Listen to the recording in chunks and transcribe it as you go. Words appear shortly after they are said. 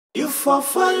You for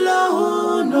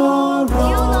follow no road.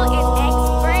 You know it's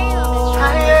X-Brain on the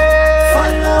track.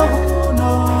 Follow no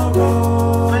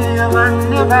road.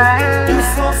 You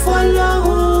for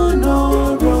follow no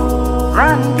road.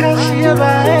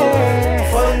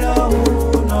 Follow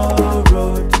no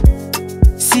road.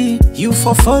 See, you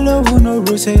for follow no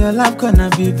road, so your life gonna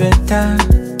be better.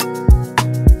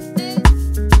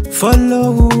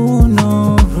 Follow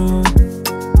no road.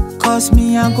 Cause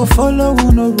me, I go follow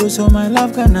no road, so my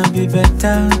life gonna be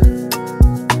better.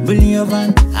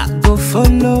 Bullion, I go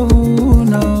follow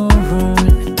no road.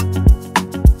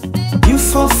 You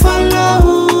for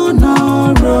follow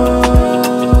no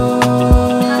road.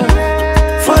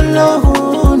 Follow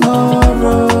no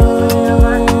road.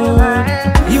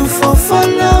 You for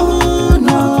follow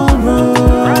no road.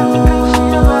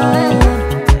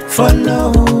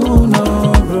 Follow no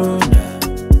road.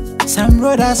 Some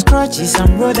road are scratchy,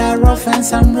 some road are rough, and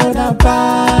some road are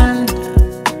bad.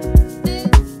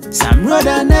 Some road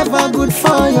are never good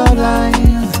for your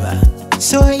life.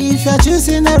 So if you're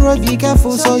choosing a road, be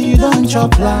careful so you don't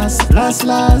chop last.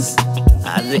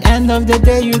 At the end of the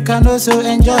day, you can also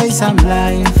enjoy some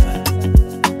life.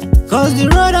 Cause the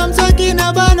road I'm talking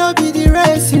about no be the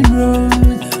racing road,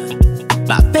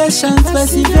 but patience,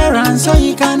 perseverance, so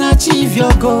you can achieve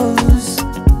your goals.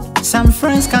 Some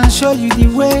friends can show you the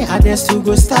way, others to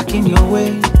go stuck in your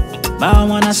way. But I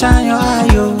wanna shine your eye,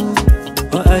 yo,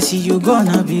 or else you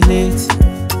gonna be late.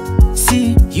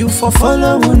 See, you for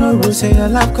follow no road, so your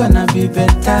life gonna be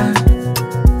better.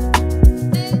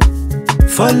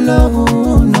 Follow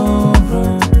no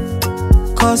road.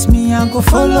 Cause me, I go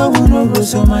follow no road,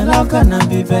 so my life gonna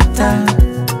be better.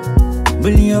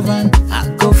 Bullion, I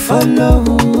go follow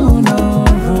no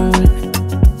road.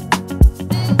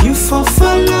 You for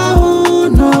follow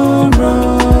no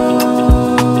road.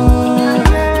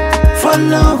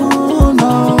 Follow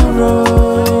no road.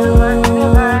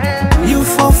 You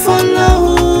for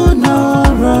follow no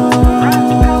road.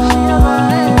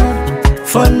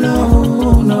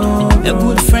 Follow no road. A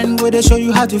good friend go they show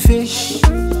you how to fish.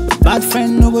 Bad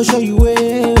friend no go show you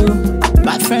way.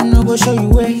 Bad friend no go show you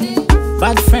way.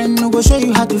 Bad friend no go show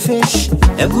you how to fish.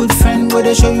 A good friend go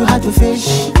they show you how to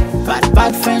fish.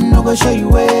 Bad friend no go show you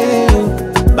way.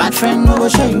 Bad friend no go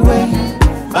show you way.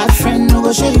 Bad friend no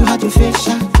go show you how to fish.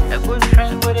 A good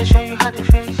friend go they show you how to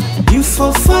fish. You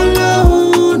for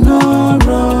follow no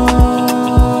road.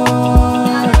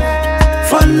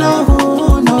 Follow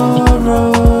no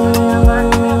road.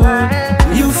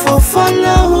 You for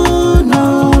follow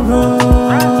no road.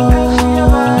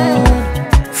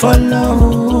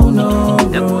 Follow no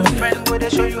road. A good friend go they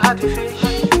show you how to fish.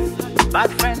 Bad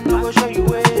friend no go show you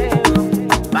way.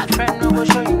 Bad friend no go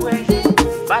show you way.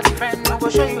 Bad friend no go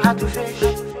show you how to fish.